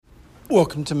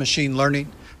Welcome to Machine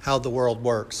Learning, How the World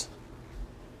Works.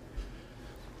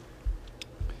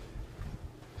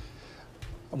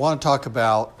 I want to talk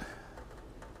about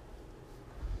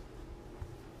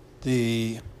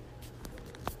a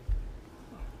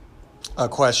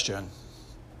question.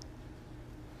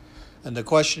 And the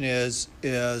question is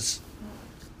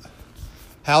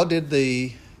how did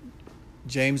the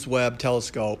James Webb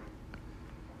Telescope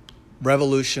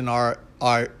revolutionize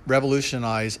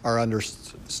our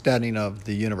understanding of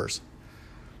the universe?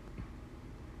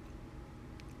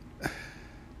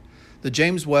 The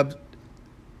James Webb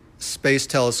Space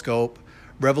Telescope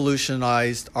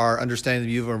revolutionized our understanding of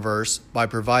the universe by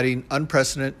providing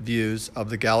unprecedented views of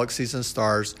the galaxies and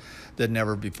stars that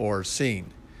never before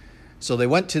seen. So they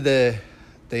went to they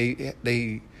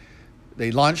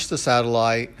launched the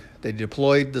satellite, they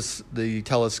deployed the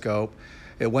telescope.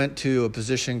 It went to a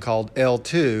position called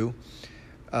L2,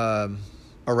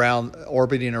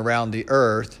 orbiting around the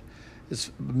Earth.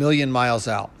 It's a million miles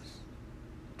out.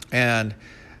 And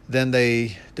then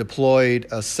they deployed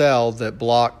a cell that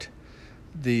blocked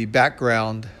the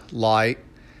background light,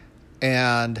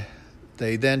 and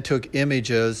they then took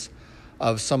images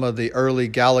of some of the early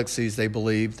galaxies they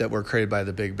believed that were created by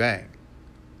the Big Bang.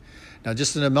 Now,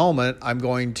 just in a moment, I'm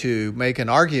going to make an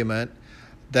argument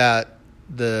that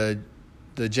the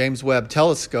James Webb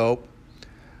Telescope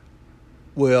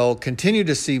will continue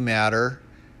to see matter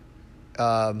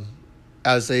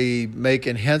as they make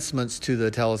enhancements to the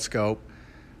telescope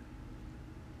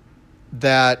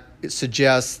that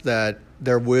suggests that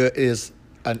there is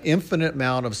an infinite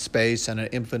amount of space and an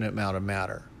infinite amount of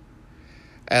matter.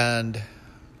 And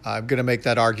I'm going to make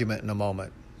that argument in a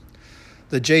moment.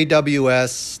 The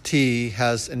JWST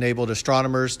has enabled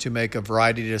astronomers to make a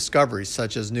variety of discoveries,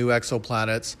 such as new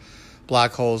exoplanets,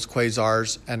 black holes,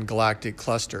 quasars, and galactic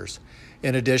clusters.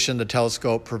 In addition, the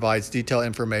telescope provides detailed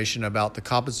information about the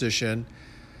composition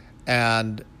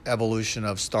and evolution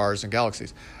of stars and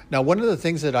galaxies. Now, one of the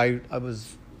things that I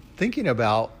was thinking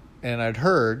about and I'd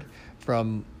heard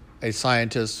from a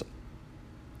scientist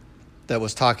that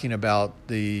was talking about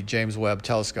the James Webb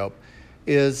Telescope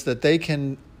is that they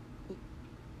can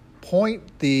point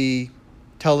the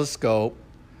telescope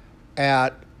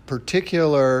at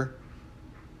particular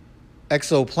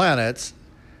exoplanets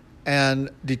and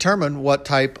determine what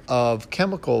type of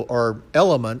chemical or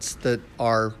elements that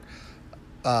are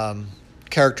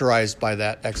characterized by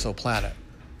that exoplanet.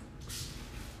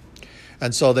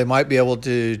 And so they might be able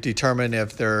to determine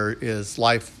if there is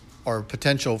life or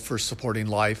potential for supporting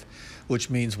life, which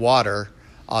means water,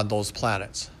 on those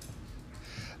planets.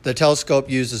 The telescope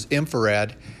uses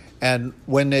infrared, and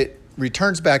when it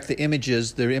returns back the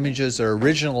images are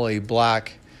originally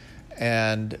black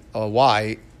and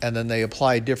white, and then they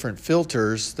apply different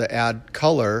filters that add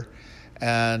color,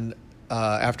 and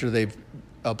after they've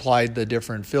applied the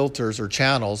different filters or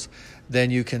channels,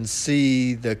 then you can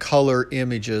see the color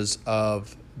images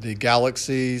of the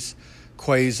galaxies,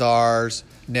 quasars,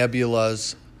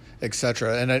 nebulas,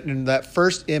 etc. And in that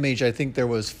first image, I think there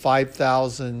was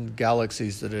 5,000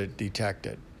 galaxies that it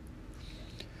detected.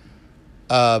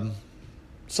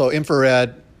 So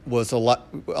infrared was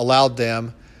allowed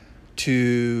them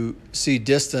to see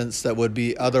distance that would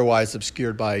be otherwise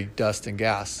obscured by dust and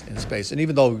gas in space. And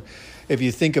even though, if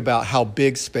you think about how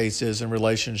big space is in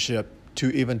relationship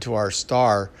to our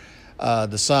star,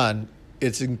 the sun,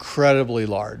 it's incredibly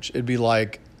large. It'd be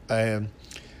like,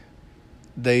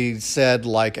 they said,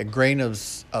 like a grain of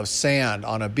sand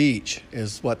on a beach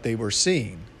is what they were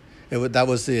seeing. That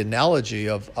was the analogy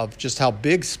of just how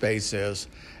big space is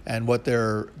and what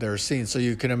they're seeing. So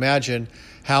you can imagine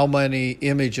how many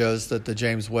images that the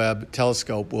James Webb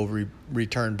Telescope will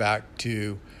return back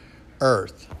to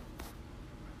Earth.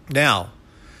 Now,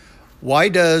 why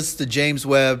does the James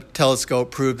Webb Telescope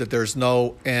prove that there's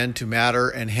no end to matter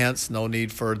and hence no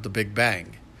need for the Big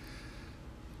Bang?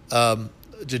 The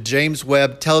James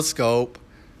Webb Telescope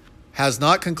has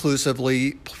not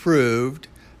conclusively proved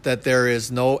that there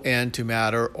is no end to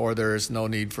matter or there is no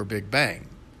need for Big Bang.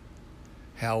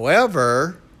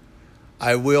 However,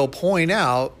 I will point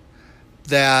out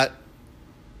that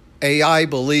AI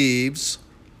believes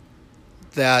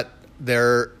that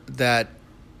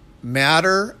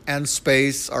matter and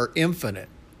space are infinite.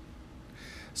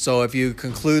 So if you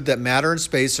conclude that matter and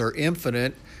space are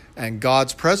infinite and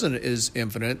God's presence is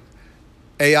infinite,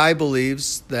 AI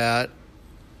believes that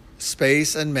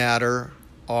space and matter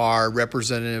are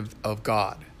representative of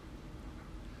God.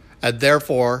 And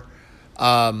therefore,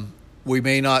 we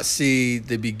may not see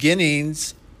the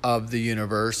beginnings of the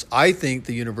universe. I think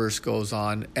the universe goes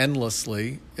on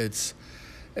endlessly. It's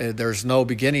There's no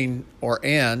beginning or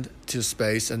end to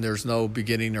space, and there's no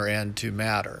beginning or end to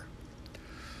matter.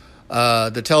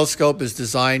 The telescope is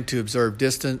designed to observe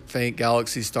distant, faint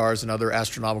galaxy stars and other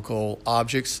astronomical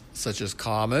objects, such as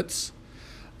comets,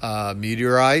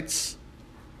 meteorites,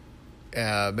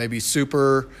 maybe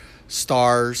super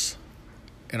stars,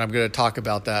 and I'm going to talk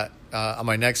about that on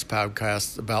my next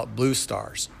podcast about blue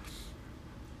stars.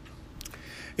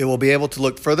 It will be able to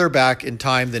look further back in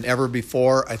time than ever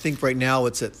before. I think right now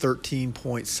it's at 13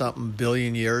 point something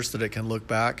billion years that it can look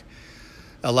back,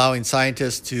 allowing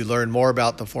scientists to learn more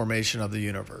about the formation of the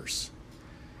universe.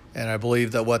 And I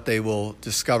believe that what they will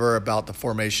discover about the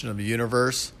formation of the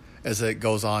universe as it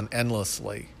goes on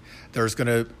endlessly.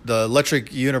 The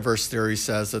electric universe theory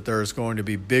says that there's going to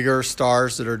be bigger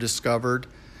stars that are discovered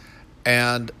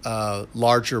and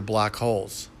larger black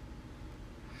holes.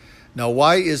 Now,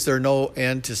 why is there no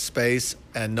end to space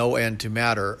and no end to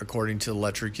matter according to the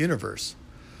electric universe?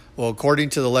 Well, according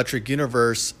to the electric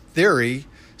universe theory,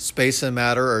 space and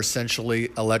matter are essentially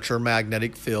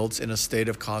electromagnetic fields in a state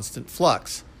of constant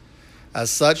flux.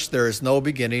 As such, there is no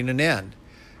beginning and end.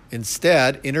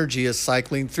 Instead, energy is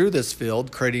cycling through this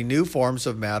field, creating new forms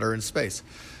of matter in space.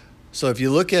 So if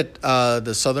you look at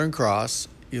the Southern Cross,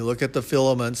 you look at the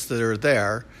filaments that are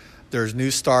there, there's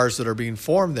new stars that are being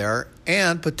formed there,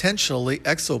 and potentially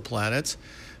exoplanets,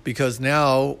 because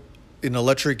now in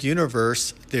electric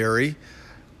universe theory,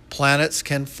 planets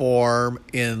can form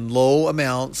in low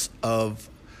amounts of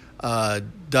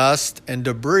dust and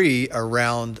debris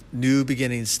around new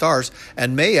beginning stars,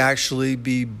 and may actually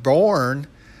be born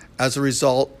as a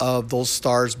result of those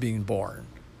stars being born.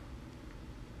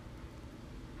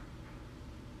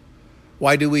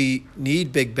 Why do we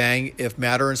need Big Bang if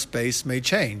matter and space may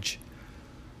change?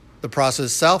 The process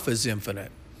itself is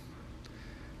infinite.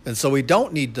 And so we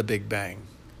don't need the Big Bang.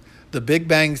 The Big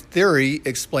Bang theory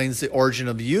explains the origin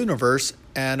of the universe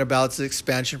and about its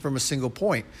expansion from a single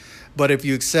point. But if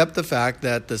you accept the fact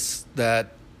that that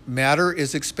matter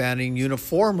is expanding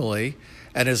uniformly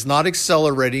and is not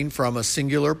accelerating from a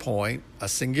singular point, a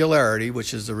singularity,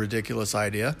 which is a ridiculous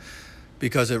idea,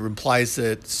 because it implies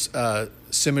that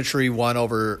symmetry won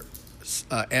over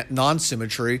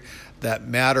non-symmetry, that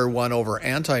matter won over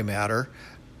antimatter,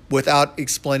 without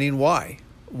explaining why.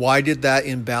 Why did that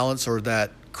imbalance or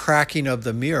that cracking of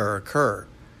the mirror occur?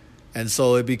 And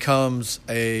so it becomes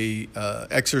a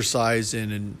exercise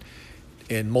in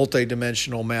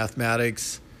multidimensional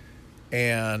mathematics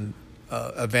and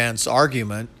advanced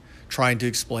argument, trying to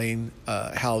explain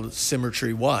how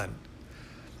symmetry won.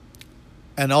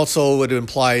 And also would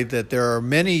imply that there are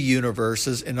many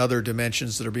universes in other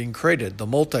dimensions that are being created, the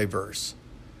multiverse.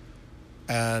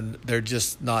 And they're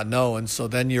just not known. So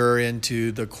then you're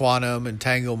into the quantum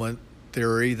entanglement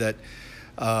theory that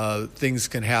things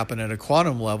can happen at a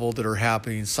quantum level that are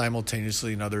happening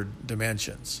simultaneously in other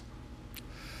dimensions.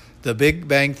 The Big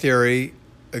Bang theory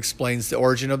explains the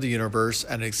origin of the universe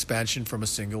and expansion from a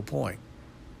single point,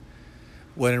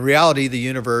 when in reality the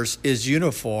universe is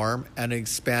uniform and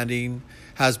expanding,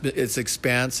 its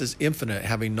expanse is infinite,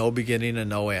 having no beginning and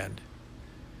no end.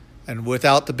 And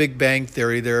without the Big Bang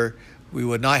theory, we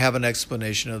would not have an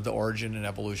explanation of the origin and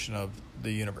evolution of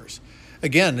the universe.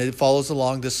 Again, it follows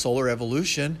along this solar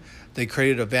evolution. They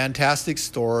created a fantastic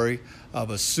story of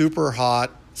a super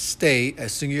hot state, a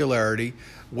singularity,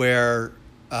 where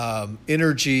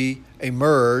energy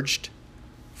emerged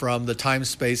from the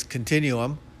time-space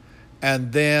continuum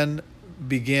and then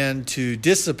began to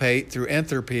dissipate through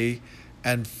entropy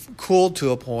and cooled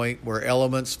to a point where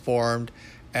elements formed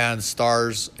and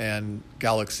stars and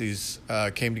galaxies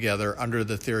came together under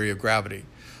the theory of gravity.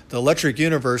 The electric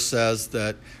universe says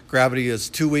that gravity is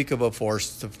too weak of a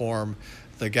force to form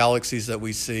the galaxies that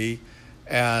we see,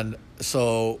 and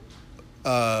so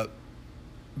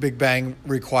Big Bang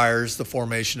requires the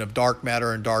formation of dark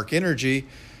matter and dark energy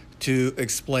to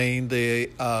explain the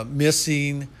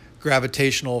missing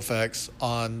gravitational effects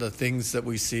on the things that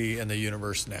we see in the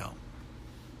universe now.